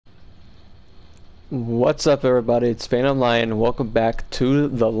What's up, everybody? It's Phantom Lion. Welcome back to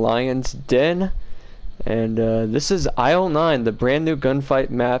the Lion's Den. And this is Aisle 9, the brand new gunfight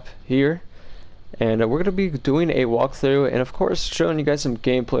map here. And we're going to be doing a walkthrough and, of course, showing you guys some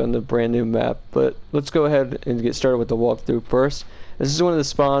gameplay on the brand new map. But let's go ahead and get started with the walkthrough first. This is one of the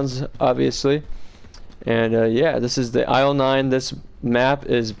spawns, obviously. And yeah, this is the Aisle 9. This map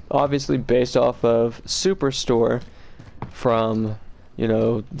is obviously based off of Superstore from, you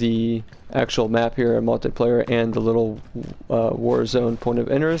know, the actual map here in multiplayer and the little war zone point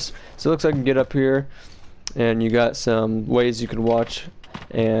of interest. So it looks like you can get up here and you got some ways you can watch,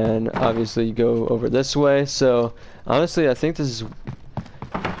 and obviously you go over this way. So honestly, I think this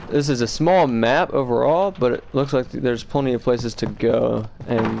is a small map overall, but it looks like there's plenty of places to go,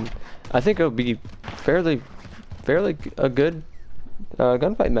 and I think it'll be fairly a good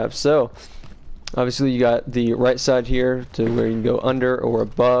gunfight map. So obviously you got the right side here to where you can go under or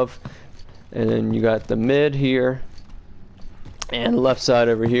above, and then you got the mid here and left side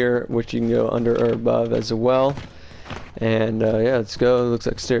over here, which you can go under or above as well. And yeah, let's go. It looks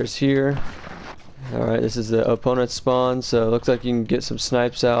like stairs here. Alright, this is the opponent spawn, so it looks like you can get some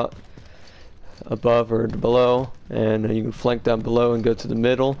snipes out above or below, and you can flank down below and go to the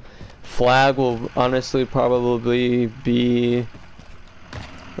middle. Flag will honestly probably be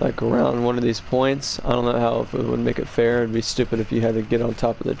like around one of these points. I don't know how if it would make it fair. It'd be stupid if you had to get on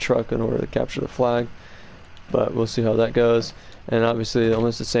top of the truck in order to capture the flag, but we'll see how that goes. And obviously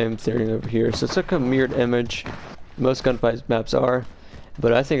almost the same thing over here, so it's like a mirrored image. Most gunfight maps are,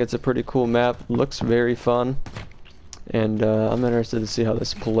 but I think it's a pretty cool map. Looks very fun, and I'm interested to see how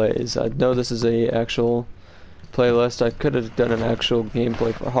this plays. I know this is a actual playlist. I could have done an actual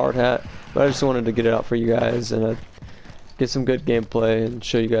gameplay for Hard Hat, but I just wanted to get it out for you guys and get some good gameplay and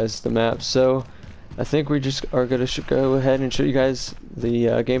show you guys the map. So I think we just are gonna go ahead and show you guys the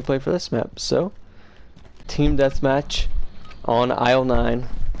gameplay for this map. So team deathmatch on Aisle 9.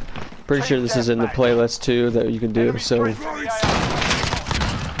 Pretty sure this is in the playlist too that you can do. So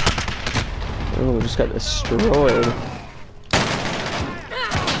oh, we just got destroyed.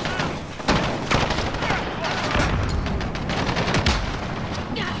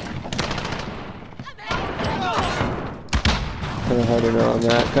 Kinda hard to know on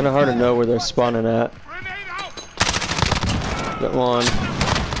that. Kinda hard to know where they're spawning at. Got one.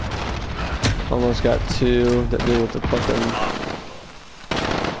 Almost got two that do with the fucking.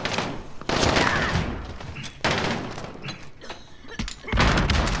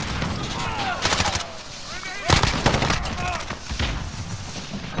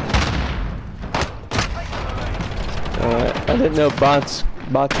 Alright, I didn't know bots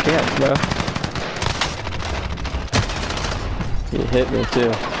can't, bro. He hit me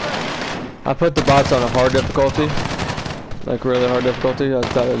too. I put the bots on a hard difficulty, like really hard difficulty. I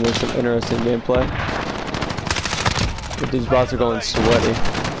thought it was some interesting gameplay. But these bots are going sweaty.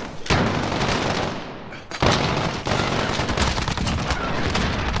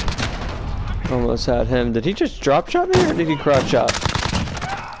 Almost had him. Did he just drop shot me or did he crouch shot?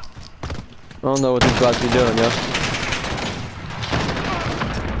 I don't know what these bots be doing, yo.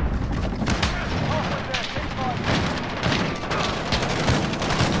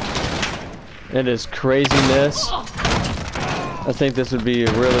 It is craziness. I think this would be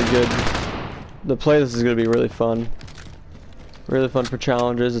really good. The playlist is going to be really fun. Really fun for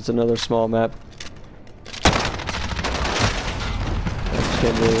challenges. It's another small map. I just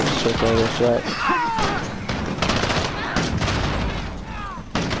can't believe it's check all this shot.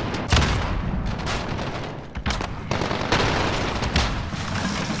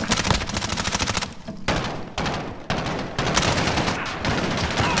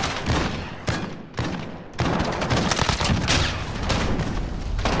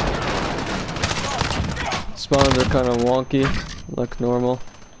 Spawns are kind of wonky, like normal,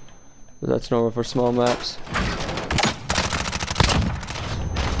 but that's normal for small maps.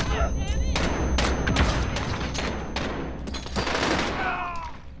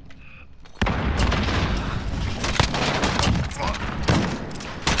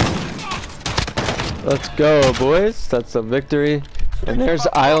 Let's go, boys. That's a victory. And there's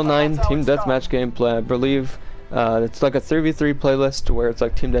Aisle 9 Team Deathmatch gameplay. I believe it's like a 3v3 playlist where it's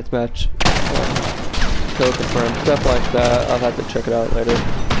like Team Deathmatch. Kill confirmed, stuff like that. I'll have to check it out later.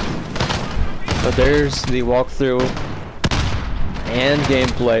 But there's the walkthrough and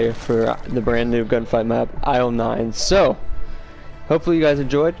gameplay for the brand new gunfight map, Aisle 9. So, hopefully you guys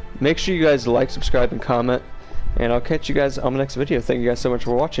enjoyed. Make sure you guys like, subscribe, and comment. And I'll catch you guys on the next video. Thank you guys so much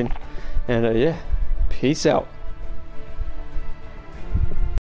for watching. And yeah, peace out.